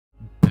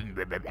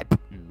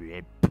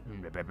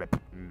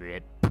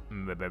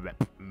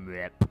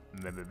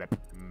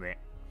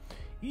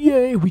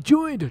Yay, we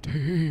joined a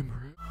team.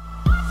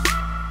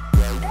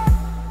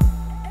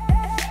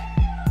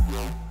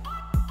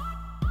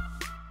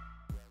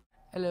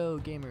 Hello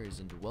gamers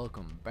and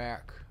welcome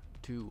back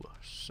to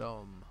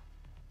some,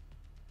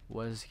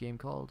 what is this game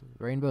called?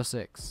 Rainbow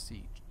Six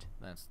Siege.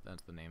 That's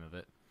the name of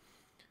it.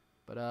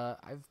 But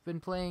I've been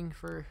playing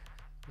for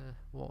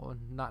well,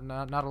 not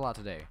a lot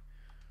today,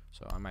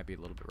 so I might be a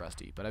little bit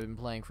rusty. But I've been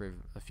playing for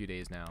a few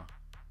days now,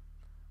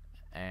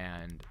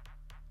 and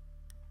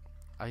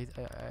I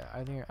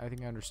think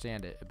I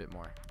understand it a bit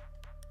more.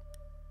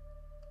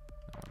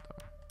 I want them.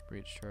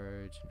 Breach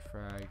charge and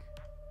frag.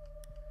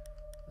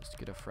 Let's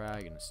get a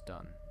frag and a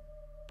stun.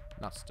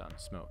 Not stun,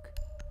 smoke.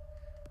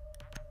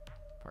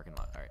 Parking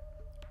lot. Alright.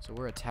 So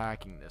we're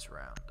attacking this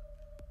round.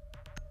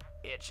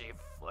 Itchy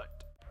foot.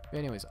 But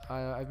anyways,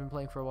 I've been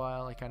playing for a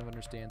while. I kind of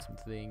understand some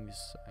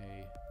things.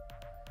 I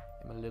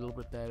am a little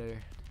bit better.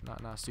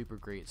 Not super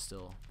great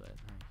still, but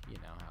you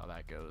know how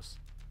that goes.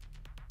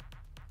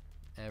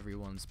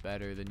 Everyone's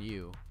better than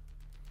you.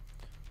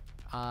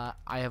 I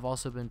have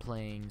also been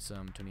playing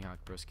some Tony Hawk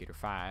Pro Skater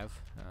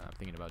 5. I'm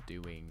thinking about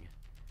doing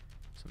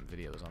some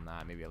videos on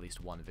that, maybe at least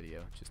one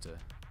video, just to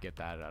get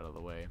that out of the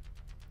way.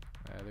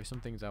 There's some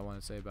things I want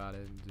to say about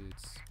it.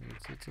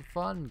 It's a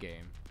fun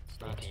game. It's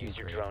not too use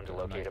your great, drone to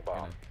locate a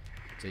bomb.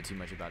 Say too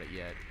much about it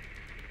yet.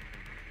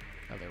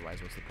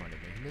 Otherwise, what's the point of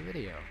making the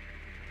video?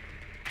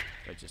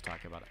 But just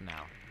talk about it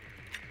now.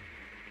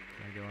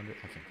 Can I go under?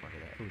 I can't go under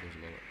that. Oh, there's a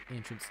little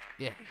entrance.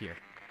 Yeah, here.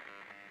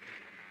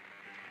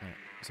 Alright,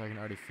 so I can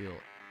already feel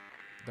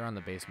they're on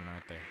the basement,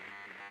 aren't they?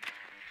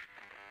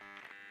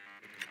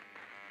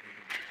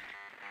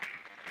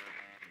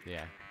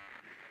 Yeah.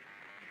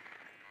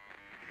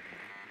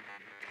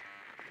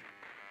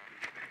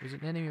 There's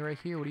an enemy right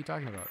here. What are you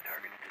talking about?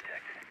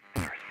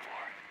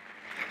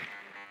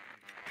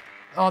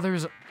 Oh,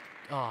 there's a...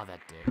 Oh, that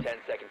dick. 10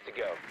 seconds to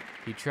go.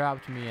 He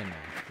trapped me in there.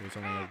 There's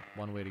only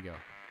one way to go.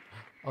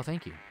 Oh,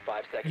 thank you.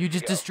 5 seconds You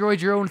just to go.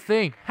 destroyed your own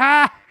thing.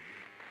 Ha!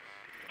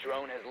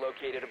 Drone has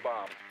located a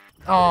bomb.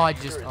 Oh, I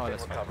Diffuser just... has Oh, been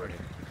that's fine. recovered.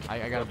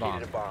 I got a bomb.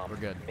 Located a bomb. We're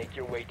good. Make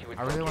your way to its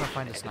I really want to location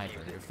find a and sniper,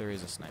 defuse it. if there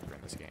is a sniper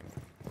in this game.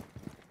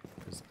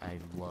 Because I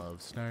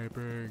love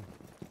sniping.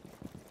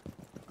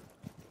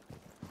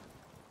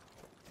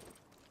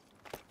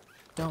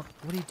 Don't...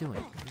 What are you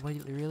doing? What,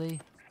 really?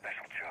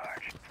 Special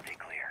charge. Stay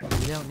clear.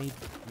 You don't need...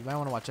 You might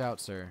want to watch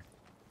out, sir.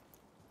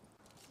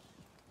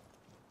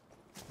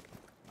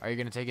 Are you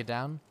going to take it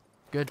down?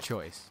 Good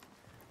choice.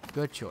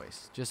 Good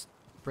choice. Just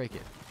break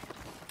it.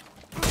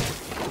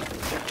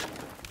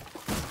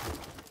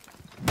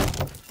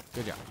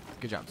 Good job.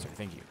 Good job, sir.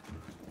 Thank you.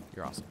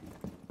 You're awesome.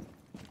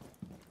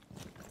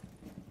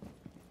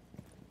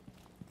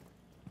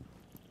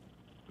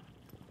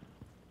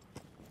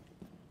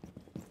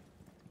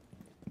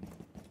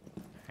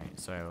 Alright,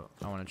 so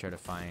I want to try to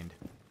find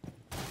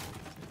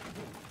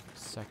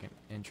second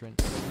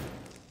entrance.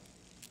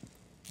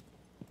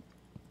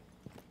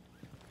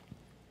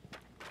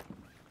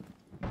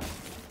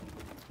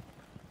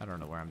 I don't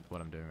know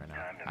what I'm doing right now.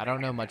 I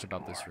don't know much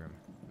about this room.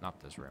 Not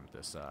this room.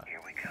 This Here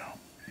we go.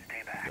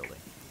 Stay back. building.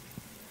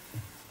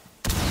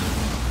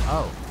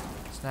 Oh,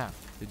 snap!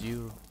 Did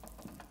you?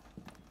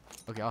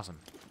 Okay, awesome.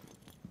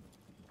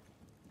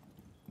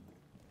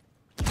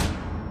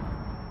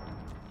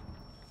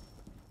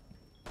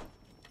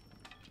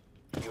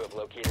 You have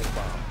located a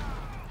bomb.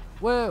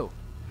 Whoa!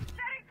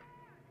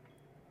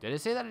 Did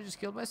it say that I just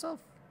killed myself?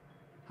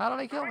 How did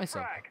I kill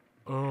myself?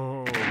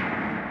 Oh.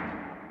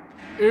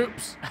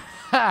 Oops.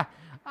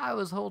 I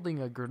was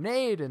holding a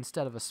grenade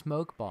instead of a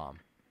smoke bomb.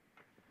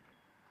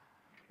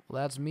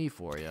 Well, that's me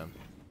for you.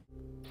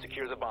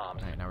 Secure the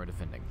bombs. Alright, now we're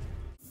defending.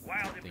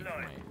 Wild Thinking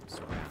deployed. my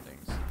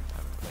surroundings.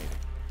 Haven't played it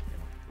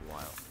in a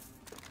while.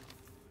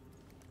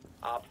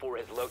 Op 4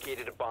 has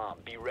located a bomb.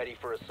 Be ready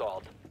for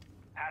assault.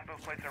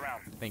 Hazmat plates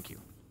around. Thank you.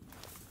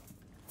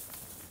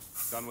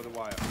 Done with the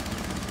wire.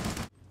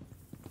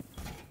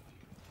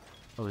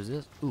 Oh, is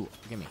this? Ooh,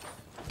 gimme.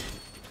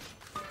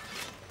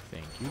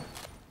 Thank you.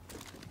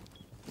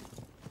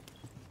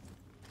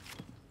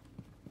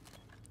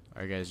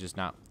 Are you guys just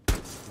not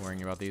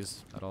worrying about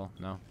these at all?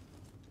 No?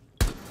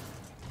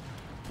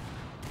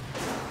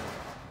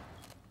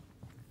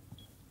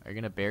 Are you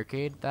gonna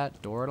barricade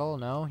that door at all?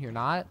 No? You're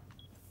not?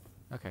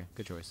 Okay,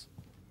 good choice.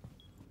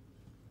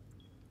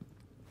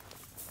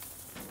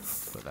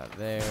 Put that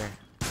there.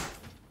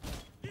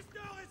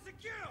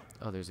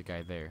 Oh, there's a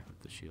guy there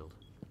with the shield.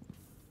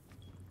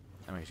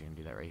 I'm actually gonna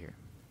do that right here.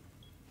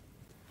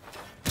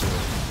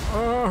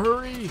 Oh,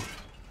 hurry!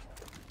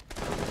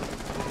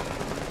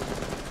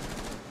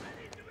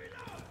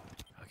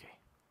 Okay.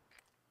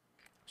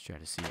 Let's try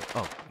to see it.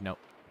 Oh, nope.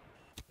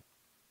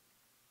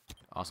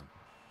 Awesome.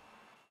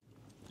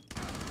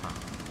 Huh.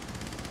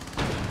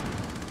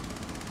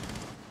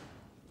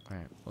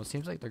 Alright, well, it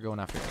seems like they're going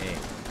after A.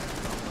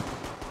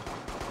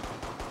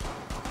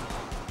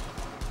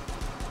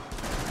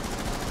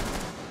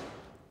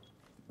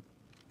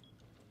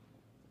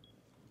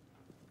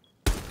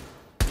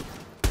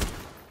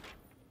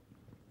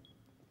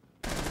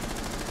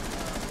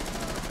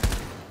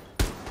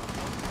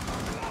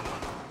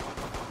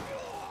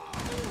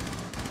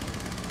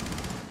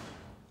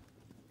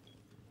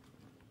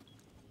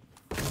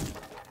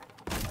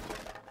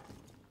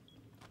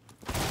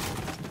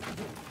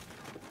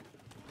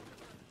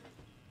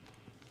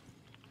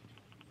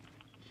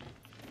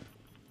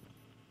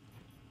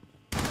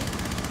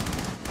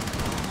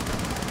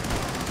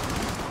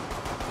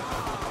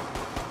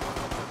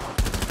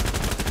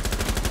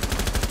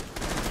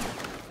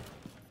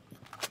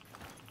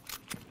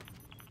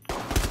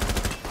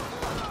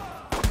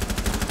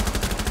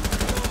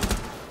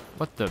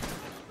 the?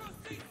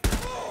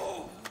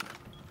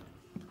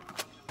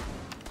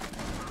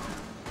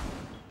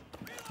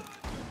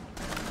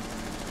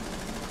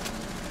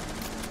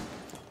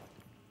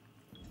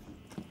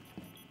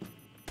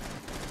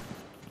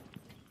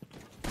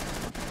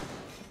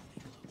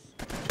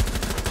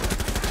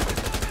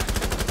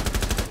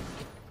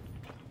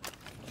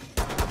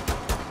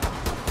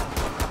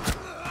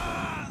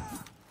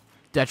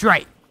 That's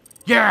right.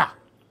 Yeah.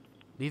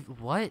 Leave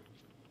what?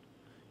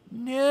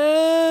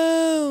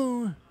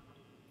 No.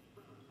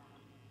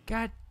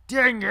 God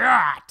dang it.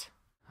 I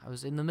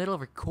was in the middle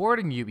of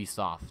recording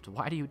Ubisoft.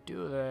 Why do you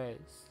do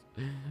this?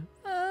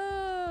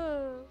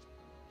 I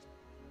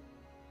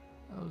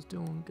was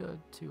doing good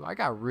too. I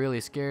got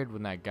really scared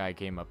when that guy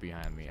came up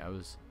behind me. I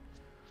was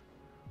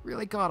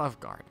really caught off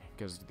guard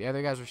because the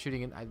other guys were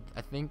shooting and I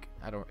think,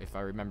 if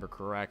I remember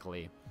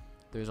correctly,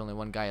 there's only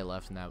one guy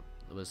left and that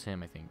was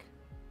him, I think.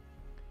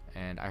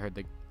 And I heard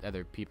the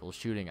other people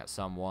shooting at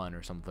someone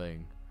or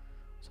something.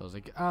 So I was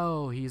like,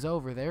 oh, he's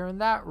over there in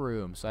that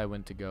room. So I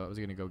was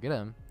going to go get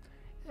him.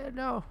 And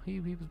no,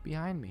 he was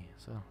behind me.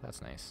 So that's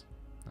nice.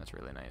 That's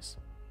really nice.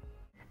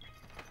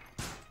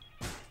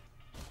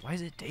 Why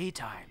is it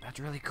daytime? That's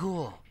really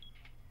cool.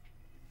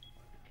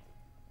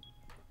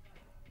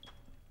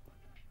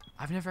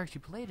 I've never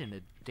actually played in a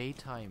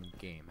daytime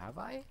game, have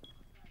I?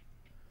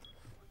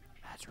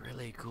 That's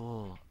really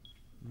cool.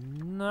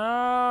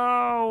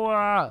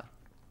 No!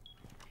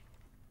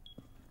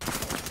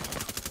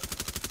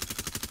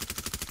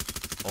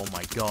 Oh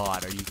my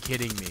god, are you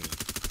kidding me?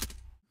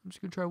 I'm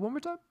just gonna try one more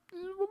time.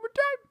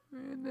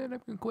 And then I'm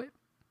gonna quit.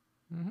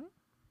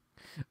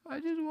 I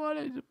just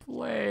wanted to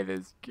play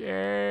this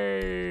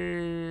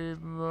game.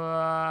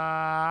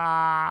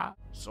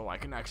 So I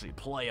can actually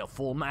play a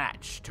full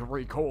match to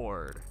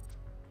record.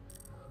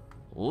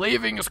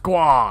 Leaving a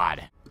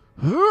squad.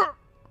 I'm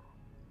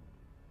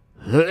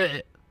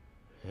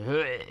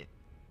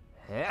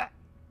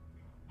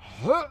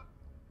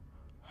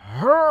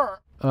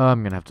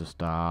gonna have to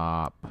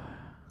stop.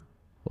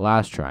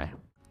 Last try.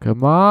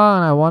 Come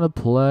on, I want to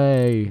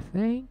play.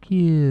 Thank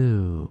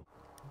you.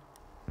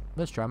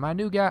 Let's try my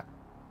new guy.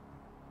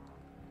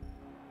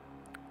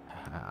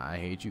 I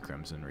hate you,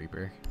 Crimson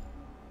Reaper.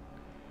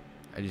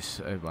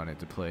 I wanted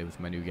to play with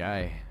my new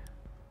guy.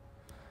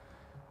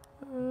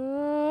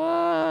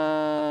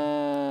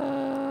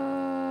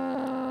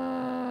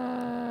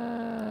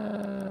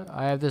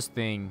 I have this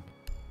thing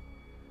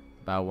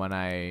about when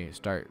I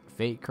start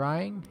fake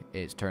crying,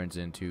 it turns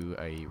into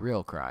a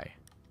real cry.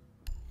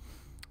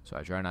 So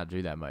I try not to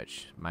do that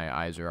much. My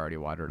eyes are already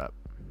watered up.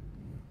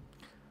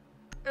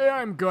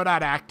 I'm good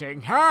at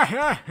acting.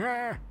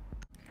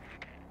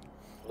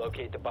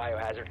 Locate the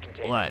biohazard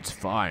container. Let's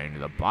find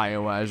the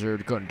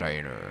biohazard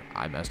container.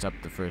 I messed up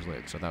the first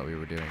licks I thought we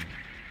were doing.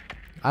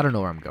 I don't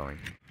know where I'm going.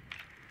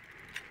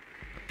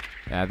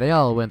 Yeah, they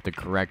all went the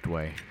correct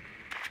way.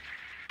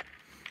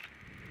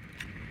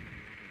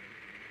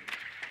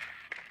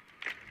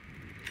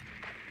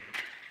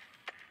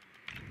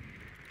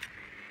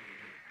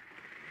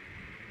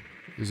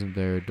 Isn't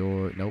there a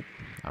door? Nope.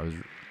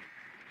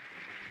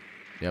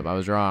 Yep, I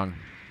was wrong.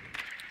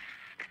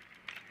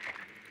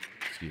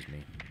 Excuse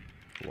me.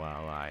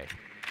 While I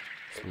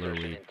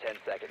slowly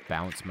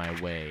bounce my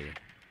way.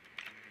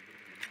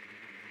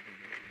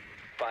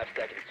 5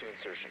 seconds to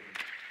insertion.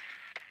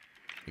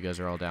 You guys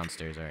are all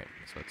downstairs. Alright,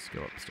 so let's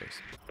go upstairs.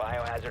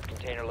 Biohazard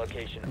container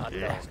location unknown.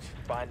 Yes.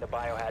 Find the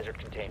biohazard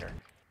container.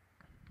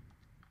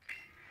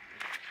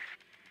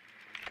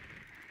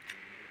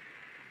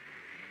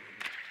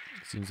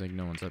 Seems like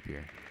no one's up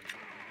here.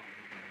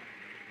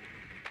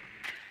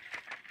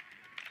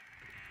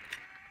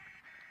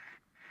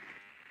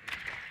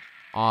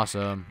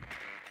 Awesome.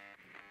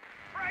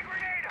 Frag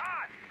grenade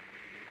hot!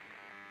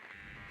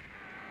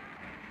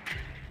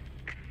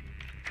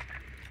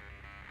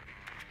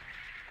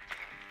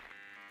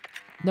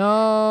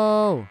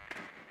 No!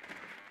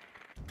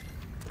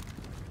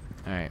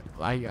 Alright,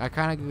 I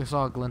kind of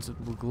saw a glimpse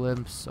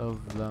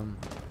of them.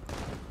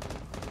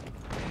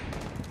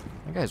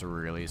 That guy's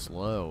really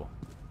slow.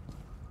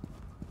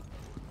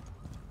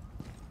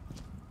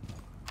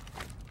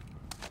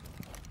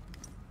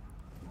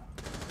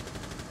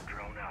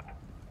 Drone up.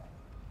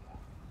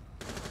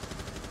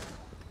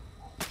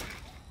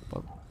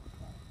 But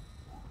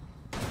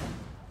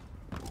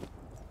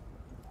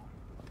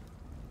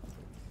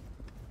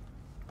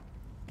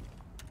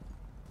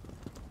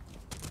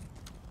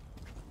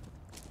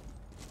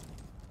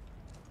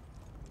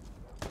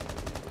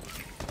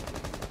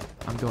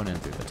I'm going in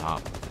through the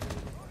top.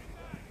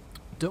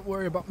 Don't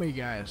worry about me,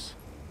 guys.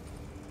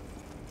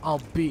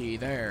 I'll be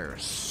there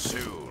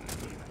soon.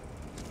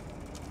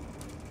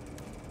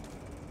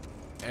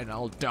 And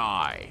I'll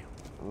die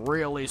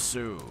really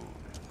soon.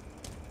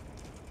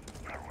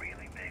 A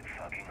really big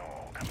fucking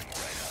hole coming right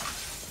up.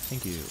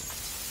 Thank you.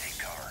 Hey,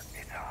 car,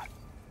 it's hot.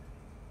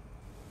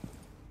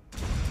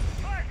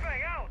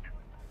 Flashbang out!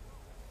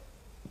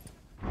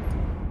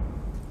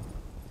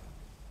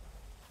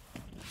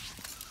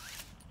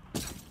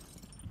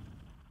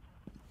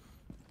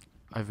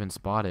 I've been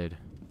spotted.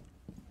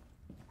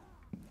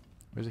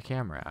 Where's the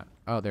camera at?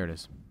 Oh, there it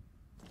is.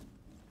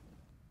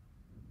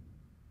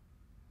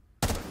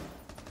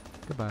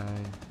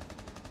 Goodbye.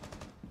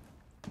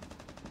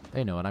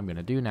 They know what I'm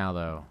gonna do now,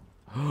 though.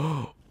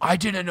 I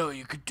didn't know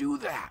you could do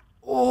that.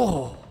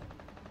 Oh,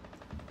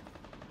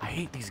 I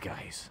hate these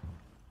guys.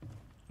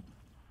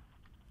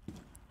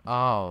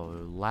 Oh,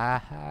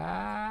 lag.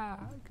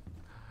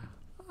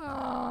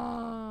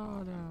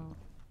 Oh no.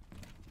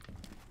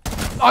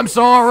 I'm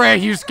sorry.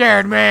 You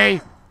scared me.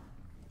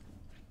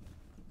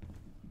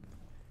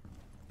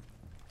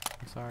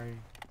 I'm sorry.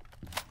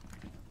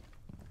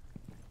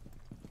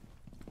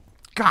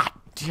 God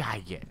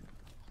dang it.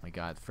 Oh my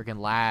god, freaking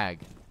lag.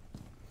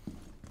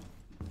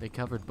 They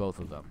covered both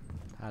of them.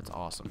 That's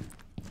awesome.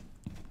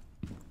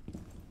 What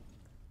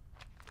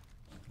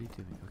are you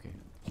doing? Okay.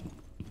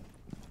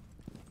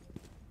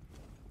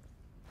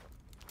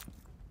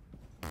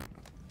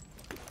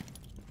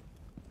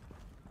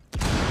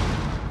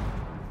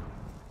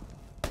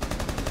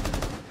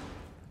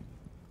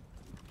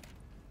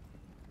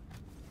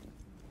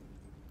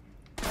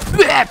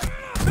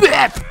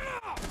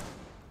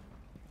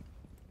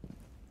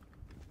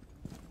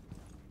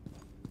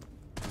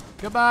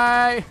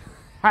 Goodbye.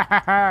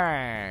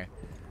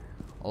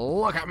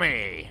 Look at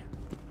me.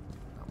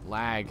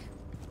 Lag.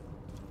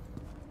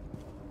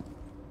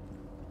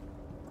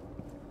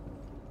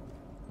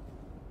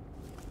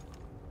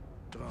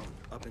 Drone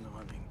up and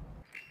running.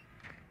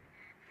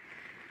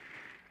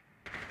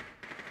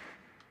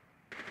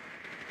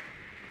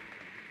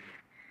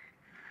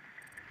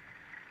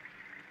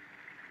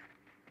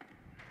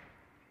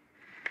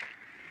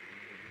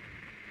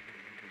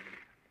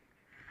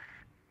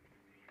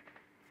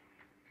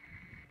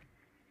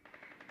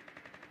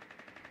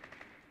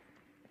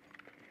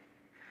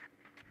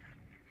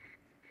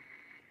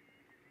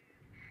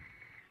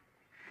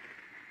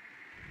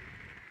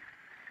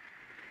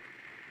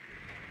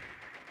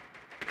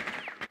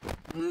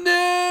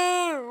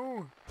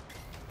 No!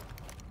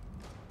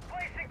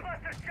 Placing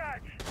cluster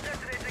charge.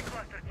 Detonating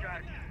cluster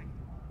charge.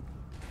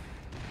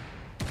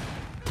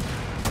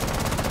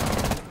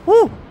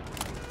 Woo!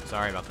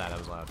 Sorry about that. That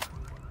was loud.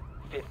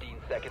 15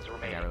 seconds I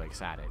remaining. got really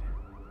excited.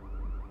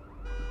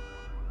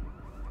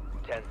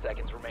 10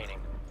 seconds remaining.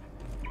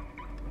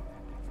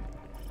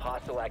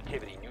 Hostile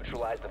activity.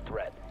 Neutralize the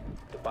threat.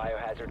 The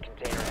biohazard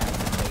container has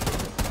been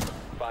located.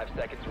 5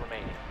 seconds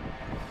remaining.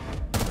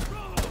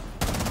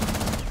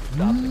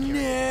 Stop securing the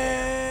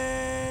container.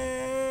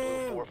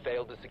 Blue 4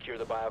 failed to secure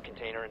the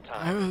biocontainer in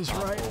time. I was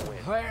Op right 4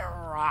 wins. there.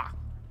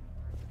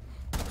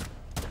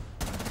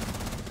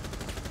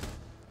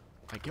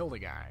 I killed a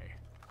guy.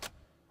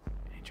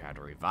 And he tried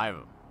to revive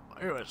him.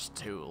 It was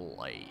too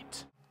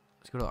late.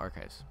 Let's go to the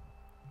archives.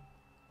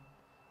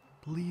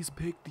 Please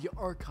pick the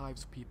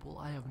archives, people.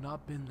 I have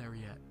not been there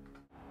yet.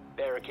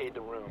 Barricade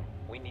the room.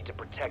 We need to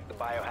protect the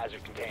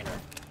biohazard container.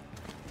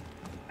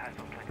 Pass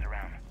those links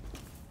around.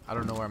 I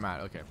don't know where I'm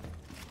at. Okay.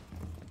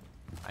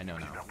 I know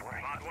now. Stop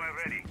worrying. Hardware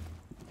ready.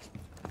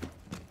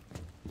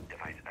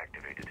 Device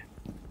activated.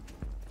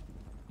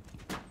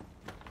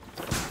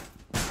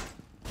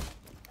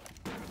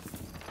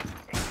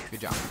 Good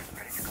job.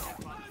 Ready to go.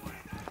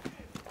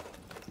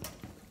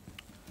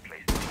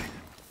 Place device.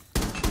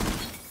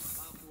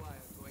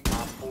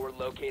 Op 4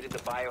 located the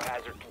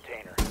biohazard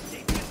container.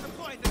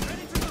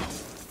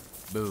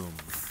 Boom.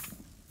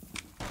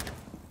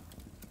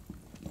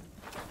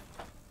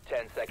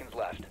 10 seconds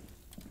left.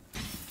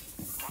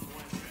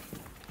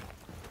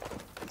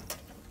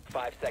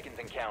 5 seconds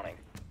and counting.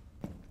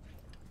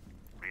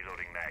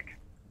 Reloading mag.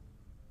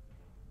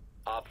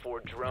 Op 4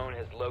 drone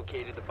has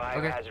located the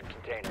biohazard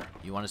container.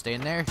 You want to stay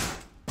in there?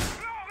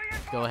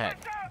 Go ahead.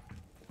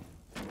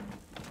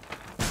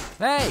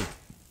 Hey!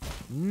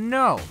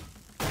 No!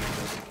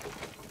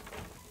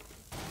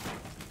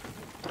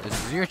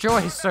 This is your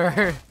choice,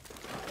 sir.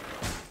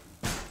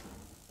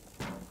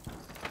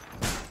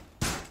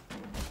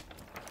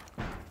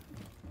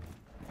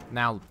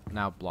 Now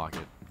block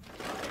it.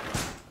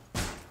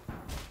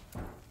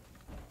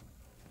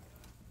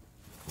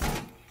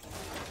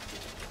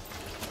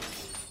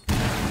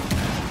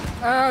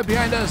 Ah,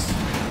 behind us.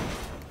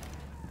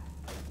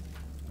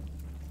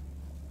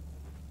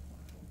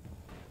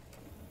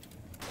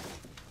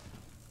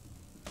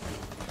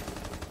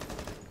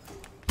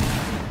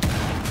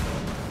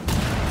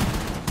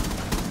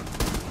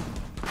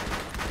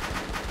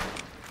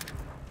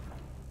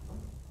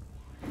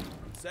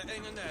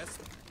 Setting a nest.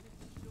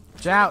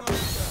 Watch out.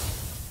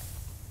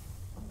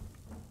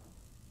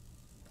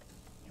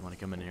 You want to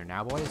come in here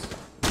now, boys?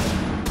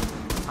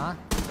 Huh?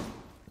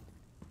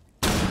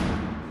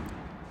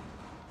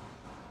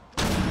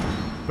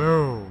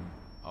 Boom.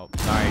 Oh,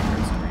 sorry,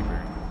 Crimson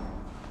Reaper.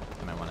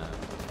 You might want to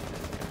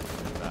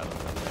move out of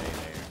the way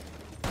there.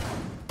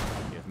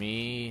 Give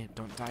me.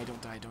 Don't die,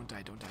 don't die, don't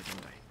die, don't die,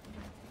 don't die.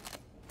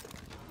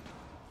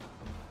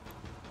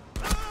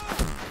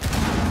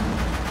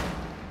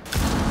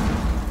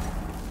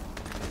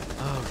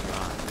 Oh,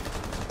 God.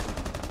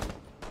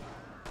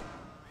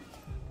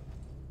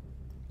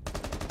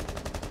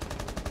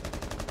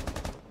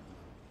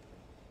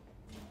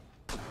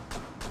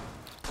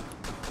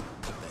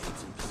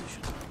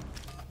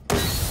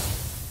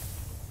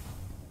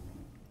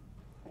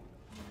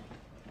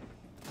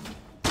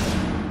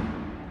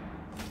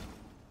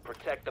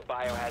 protect the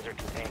biohazard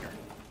container.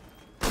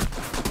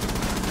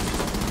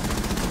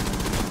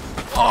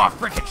 Oh,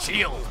 frickin'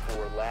 shield!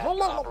 4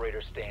 last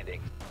operator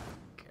standing.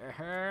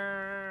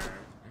 I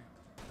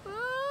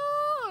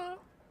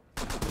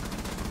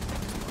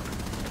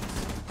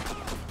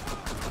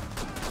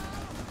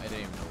didn't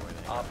even know where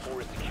they Op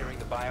 4 is securing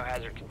the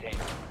biohazard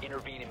container.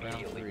 Intervene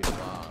immediately. Round 3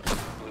 lost.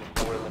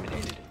 Blue 4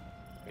 eliminated.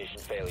 Mission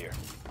failure.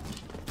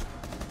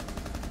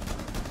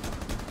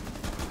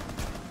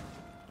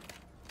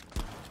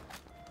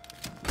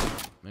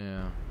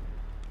 Yeah.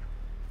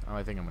 Oh,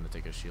 I think I'm gonna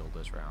take a shield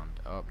this round.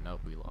 Oh, nope,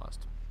 we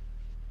lost.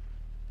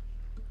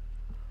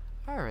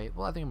 Alright,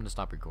 well, I think I'm gonna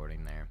stop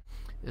recording there.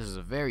 This is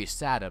a very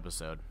sad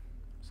episode.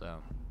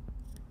 So.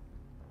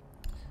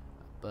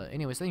 But,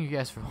 anyways, thank you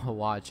guys for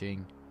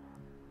watching.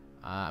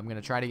 I'm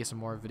gonna try to get some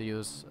more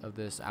videos of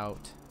this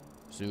out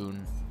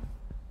soon.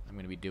 I'm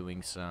gonna be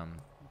doing some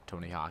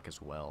Tony Hawk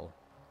as well.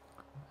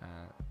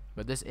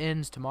 But this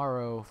ends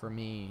tomorrow for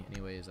me.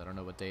 Anyways, I don't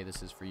know what day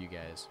this is for you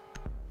guys.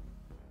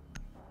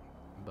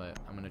 But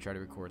I'm going to try to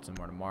record some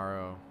more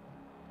tomorrow.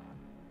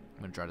 I'm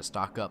going to try to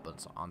stock up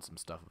on some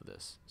stuff of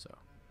this. So,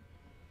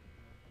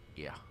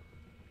 yeah.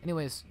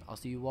 Anyways, I'll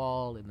see you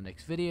all in the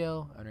next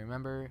video. And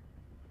remember,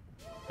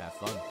 have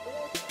fun.